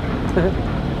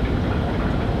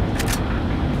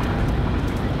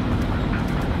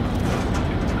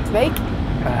 Snake?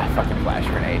 Fucking flash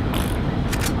grenade.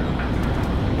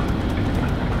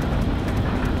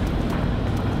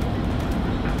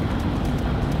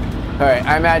 All right,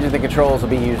 I imagine the controls will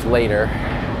be used later.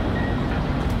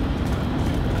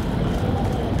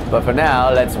 But for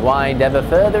now, let's wind ever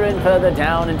further and further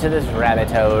down into this rabbit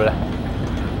hole.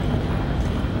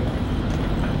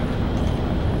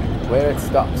 Where it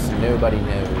stops, nobody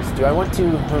knows. Do I want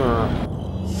to...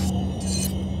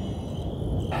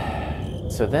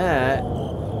 So that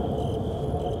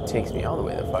takes me all the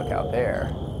way the fuck out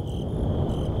there.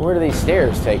 Where do these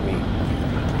stairs take me?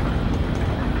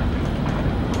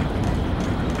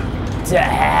 To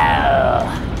hell!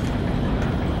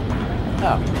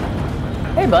 Oh.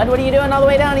 Hey bud, what are you doing all the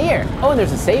way down here? Oh, and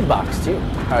there's a save box too.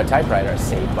 Or a typewriter, a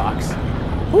save box.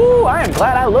 Ooh, I am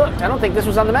glad I looked. I don't think this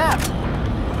was on the map.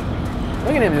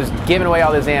 Look at him just giving away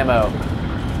all this ammo.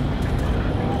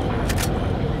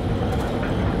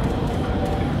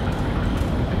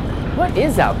 What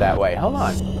is out that way? Hold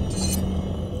on.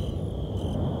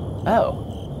 Oh.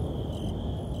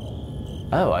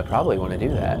 Oh, I probably want to do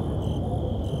that.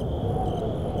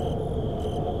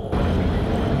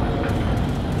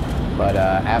 But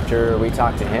after we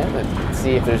talk to him and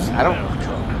see if there's, I don't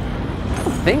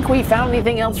think we found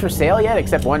anything else for sale yet,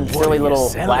 except one silly little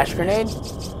flash grenade.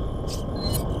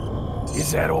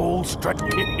 Is that old strike?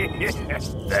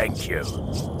 Thank you.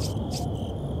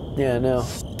 Yeah, no.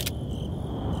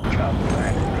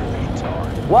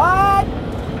 What?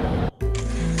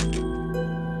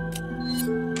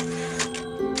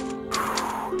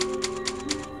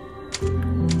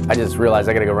 I just realized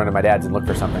I gotta go run to my dad's and look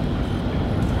for something.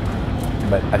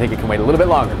 But I think it can wait a little bit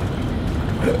longer.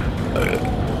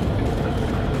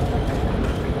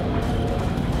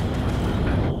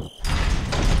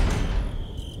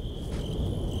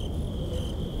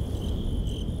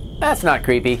 That's not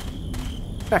creepy.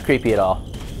 Not creepy at all.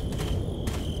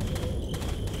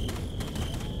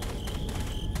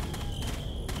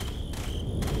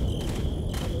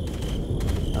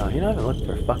 Oh, you know, I haven't looked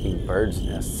for fucking birds'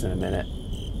 nests in a minute.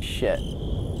 Shit.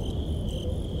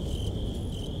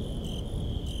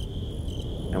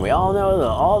 And we all know that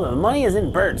all the money is in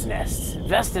birds' nests.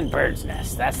 Invest in birds'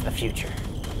 nests. That's the future.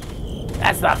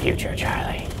 That's the future,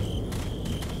 Charlie.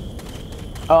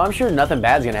 Oh, I'm sure nothing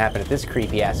bad's gonna happen at this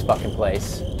creepy-ass fucking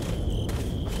place.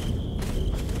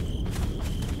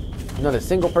 Not a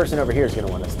single person over here is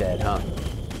gonna want us dead, huh?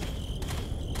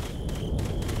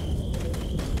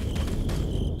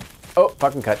 Oh,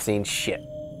 fucking cutscene. Shit.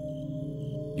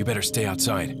 You better stay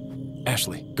outside.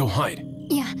 Ashley, go hide.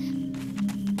 Yeah.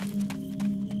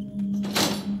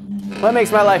 Well, that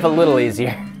makes my life a little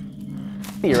easier.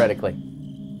 Theoretically.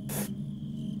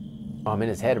 Oh, I'm in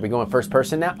his head. Are we going first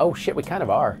person now? Oh, shit, we kind of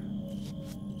are.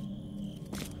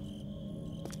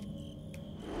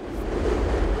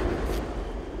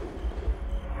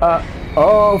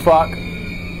 Oh, fuck.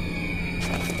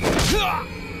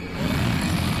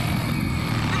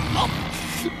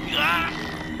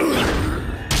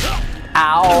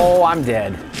 Ow, I'm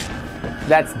dead.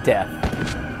 That's death.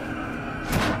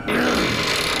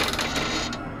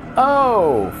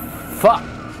 Oh, fuck.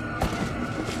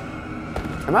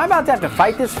 Am I about to have to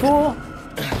fight this fool?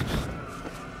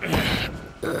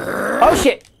 Oh,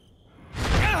 shit.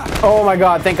 Oh, my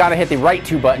God. Thank God I hit the right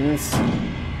two buttons.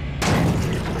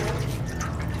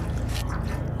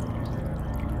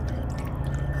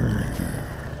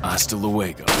 Hasta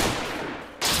luego.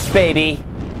 Baby.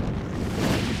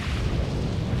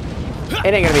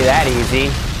 It ain't gonna be that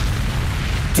easy.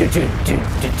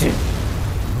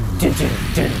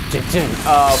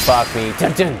 Oh, fuck me.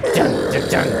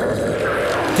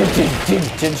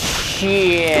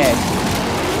 Shit.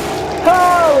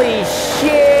 Holy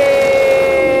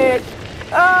shit.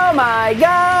 Oh my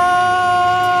God.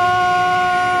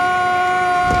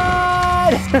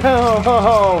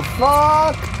 Oh,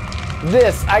 fuck.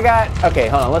 This, I got, okay,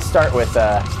 hold on. Let's start with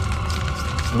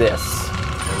this.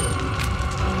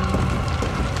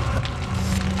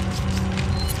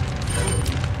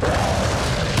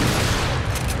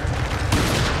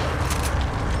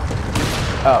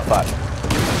 Oh, fuck.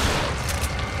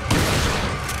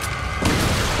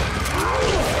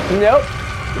 Nope.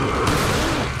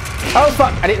 Oh,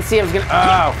 fuck. I didn't see I was gonna.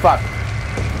 Oh, fuck.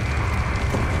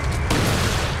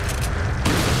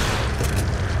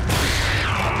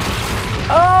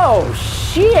 Oh,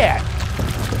 shit.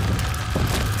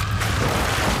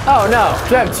 Oh, no.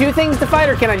 Do I have two things to fight,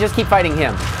 or can I just keep fighting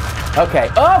him? Okay.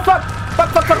 Oh, fuck. Fuck,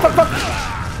 fuck, fuck, fuck,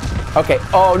 fuck. Okay.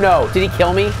 Oh, no. Did he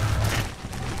kill me?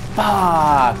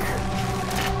 Fuck.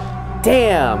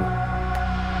 Damn.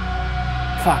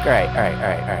 Fuck. All right, all right, all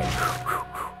right, all right.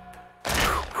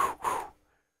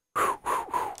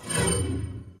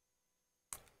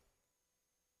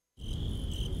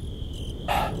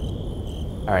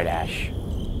 All right, Ash.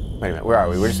 Wait a minute, where are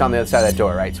we? We're just on the other side of that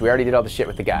door, right? So we already did all the shit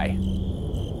with the guy.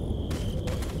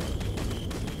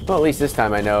 Well, at least this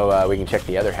time I know we can check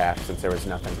the other half since there was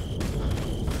nothing.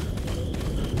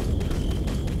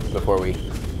 Before we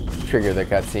trigger the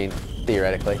cutscene,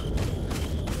 theoretically.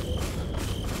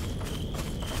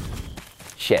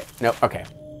 Shit. Nope. Okay.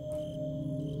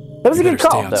 That was a good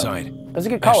call, though. That was a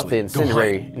good call with the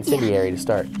incendiary to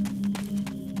start.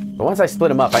 But once I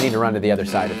split him up, I need to run to the other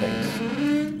side of things.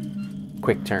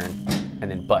 Quick turn, and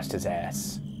then bust his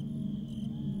ass.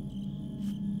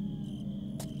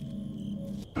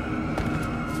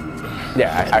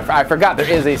 Yeah, I forgot there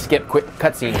is a skip quick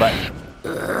cutscene button.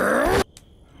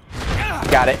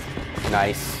 Got it.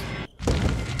 Nice.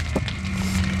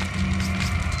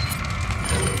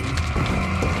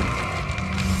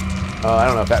 Oh, I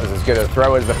don't know if that was as good a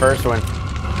throw as the first one.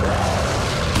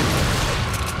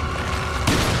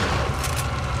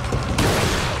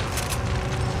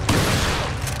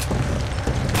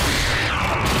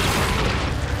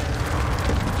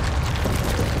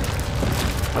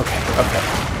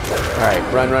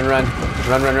 Run, run, run.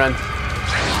 Run, run, run.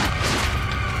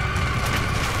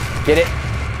 Get it.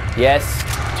 Yes.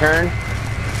 Turn.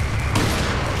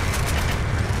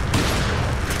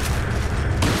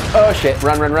 Oh shit.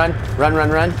 Run, run, run. Run, run,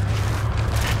 run.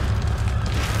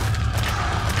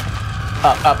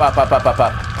 Up, up, up, up, up, up,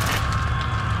 up.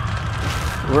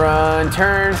 Run,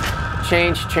 turn.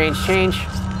 Change, change, change.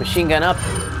 Machine gun up.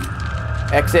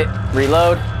 Exit.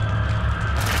 Reload.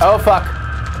 Oh fuck.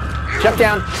 Jump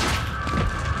down.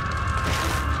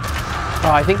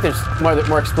 Oh, I think there's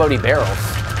more explodey barrels.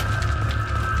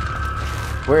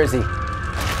 Where is he?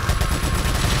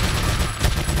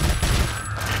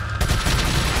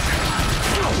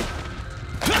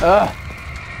 Ugh.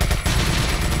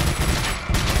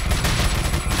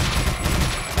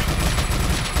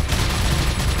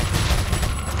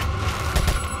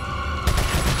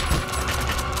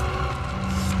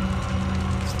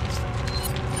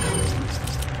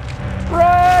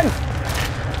 Run!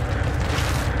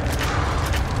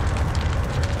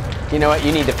 You know what?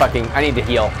 You need to fucking... I need to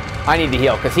heal. I need to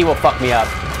heal, because he will fuck me up.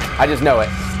 I just know it.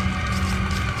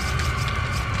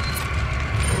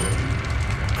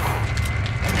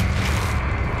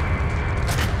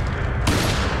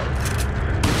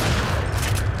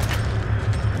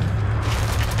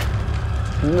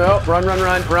 No, run, run,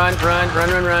 run, run, run, run,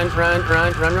 run, run, run, run,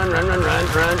 run, run, run, run, run,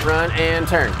 run, run, and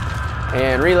turn.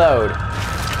 And reload.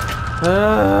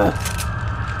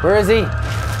 Where is he?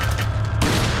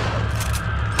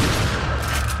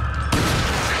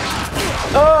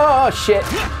 Oh, shit.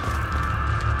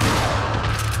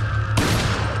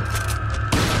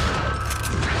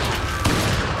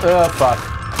 Oh, fuck.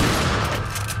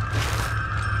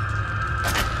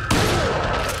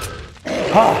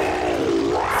 Oh.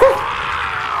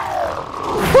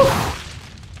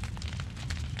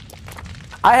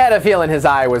 I had a feeling his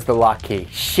eye was the lock key.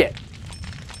 Shit.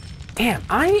 Damn,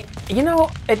 you know,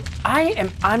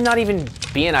 I'm not even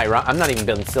being ironic. I'm not even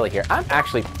being silly here. I'm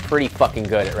actually pretty fucking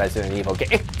good at Resident Evil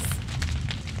games.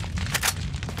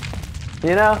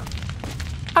 You know?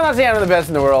 I'm not saying I'm the best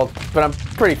in the world, but I'm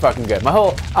pretty fucking good.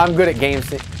 I'm good at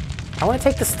games. I want to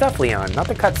take the stuff, Leon, not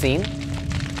the cutscene.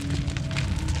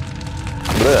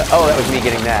 Oh, that was me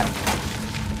getting that.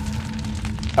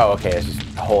 Oh, okay, it's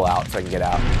just a hole out so I can get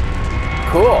out.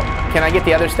 Cool. Can I get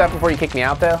the other stuff before you kick me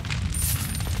out, though?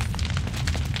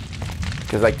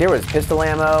 Because, like, there was pistol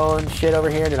ammo and shit over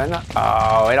here. Did I not?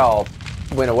 Oh, it all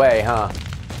went away, huh?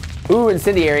 Ooh,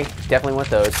 incendiary. Definitely want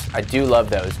those. I do love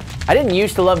those. I didn't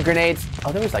used to love grenades.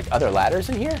 Oh, there was, like, other ladders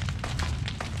in here?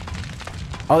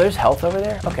 Oh, there's health over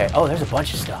there? Okay. Oh, there's a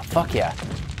bunch of stuff. Fuck yeah.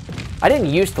 I didn't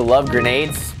used to love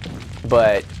grenades,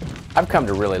 but I've come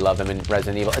to really love them in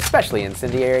Resident Evil, especially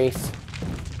incendiaries.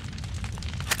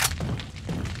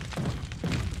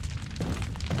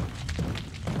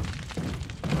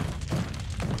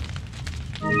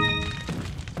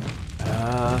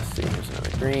 Let's see, here's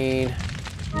another green.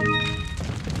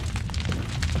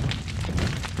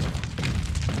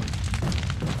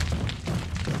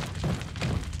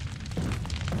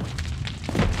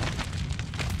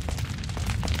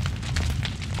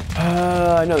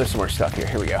 I know there's some more stuff here.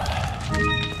 Here we go.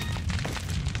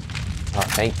 Oh,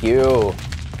 thank you.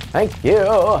 Thank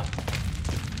you.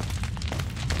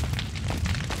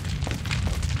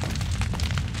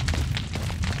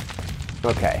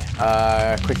 Okay,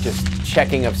 quick just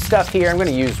checking of stuff here. I'm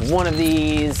gonna use one of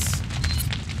these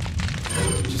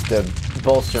just to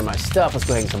bolster my stuff. Let's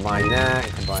go ahead and combine that,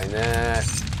 and combine that.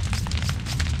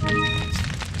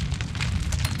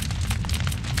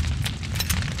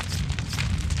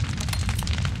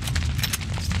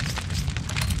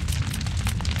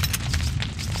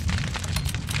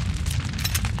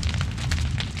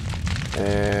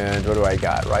 And what do I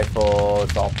got? Rifle,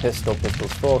 it's all pistol,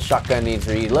 pistol's full. Shotgun needs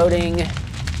reloading.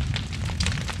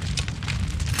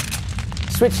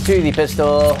 Switch to the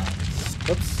pistol.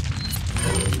 Whoops.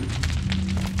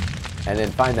 And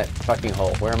then find that fucking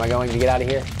hole. Where am I going to get out of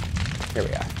here? Here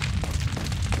we are.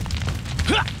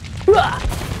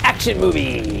 Action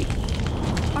movie!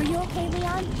 Are you okay,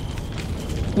 Leon?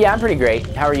 Yeah, I'm pretty great.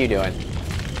 How are you doing?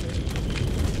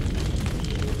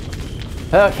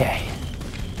 Okay.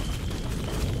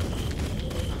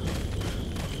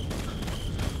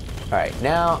 Alright,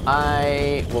 now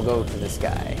I will go to this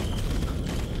guy.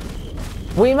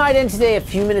 We might end today a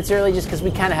few minutes early just because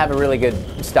we kind of have a really good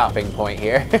stopping point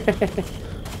here.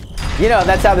 You know,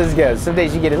 that's how this goes. Some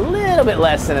days you get a little bit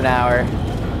less than an hour.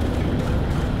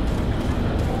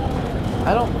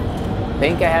 I don't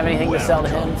think I have anything to sell to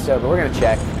him, so but we're going to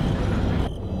check.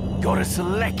 Got a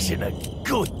selection of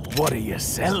good. What are you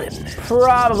selling?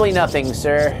 Probably nothing,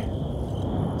 sir.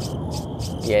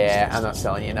 Yeah, I'm not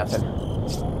selling you nothing.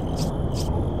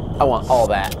 I want all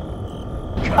that.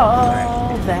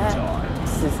 All that.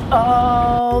 This is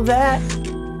all that.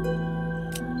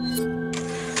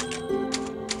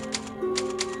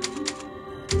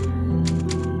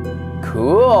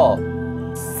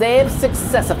 Cool. Save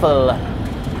successful.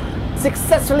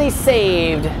 Successfully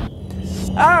saved.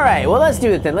 Alright, well, let's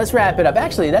do it then. Let's wrap it up.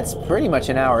 Actually, that's pretty much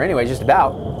an hour anyway, just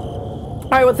about.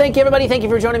 Alright, well, thank you, everybody. Thank you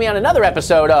for joining me on another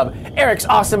episode of Eric's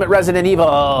Awesome at Resident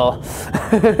Evil.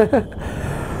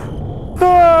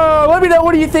 Let me know,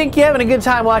 what do you think? You having a good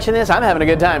time watching this? I'm having a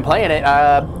good time playing it.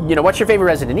 You know, what's your favorite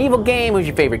Resident Evil game? Who's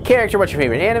your favorite character? What's your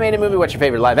favorite animated movie? What's your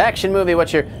favorite live action movie?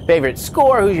 What's your favorite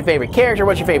score? Who's your favorite character?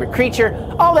 What's your favorite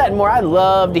creature? All that and more. I'd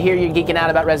love to hear you geeking out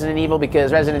about Resident Evil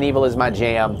because Resident Evil is my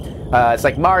jam. It's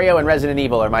like Mario and Resident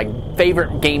Evil are my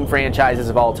favorite game franchises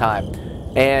of all time.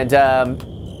 And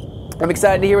I'm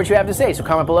excited to hear what you have to say, so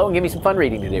comment below and give me some fun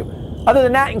reading to do. Other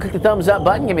than that, you can click the thumbs up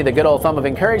button, give me the good old thumb of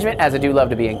encouragement, as I do love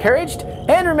to be encouraged.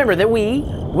 And remember that we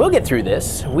will get through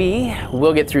this. We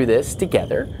will get through this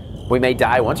together. We may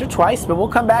die once or twice, but we'll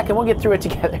come back and we'll get through it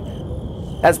together.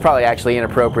 That's probably actually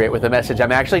inappropriate with the message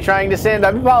I'm actually trying to send.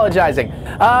 I'm apologizing.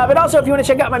 But also, if you want to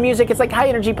check out my music, it's like high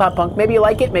energy pop punk. Maybe you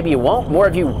like it, maybe you won't. More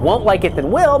of you won't like it than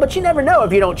will, but you never know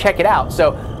if you don't check it out.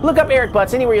 So look up Eric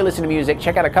Butts anywhere you listen to music.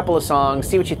 Check out a couple of songs,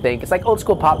 see what you think. It's like old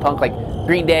school pop punk, like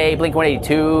Green Day,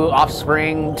 Blink-182,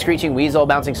 Offspring, Screeching Weasel,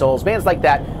 Bouncing Souls, bands like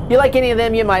that. If you like any of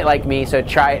them, you might like me, so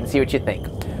try it and see what you think.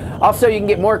 Also, you can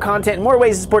get more content and more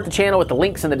ways to support the channel with the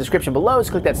links in the description below,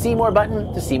 so click that see more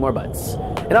button to see more butts.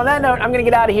 And on that note, I'm going to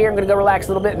get out of here, I'm going to go relax a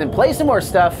little bit and then play some more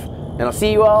stuff, and I'll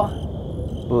see you all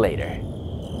later.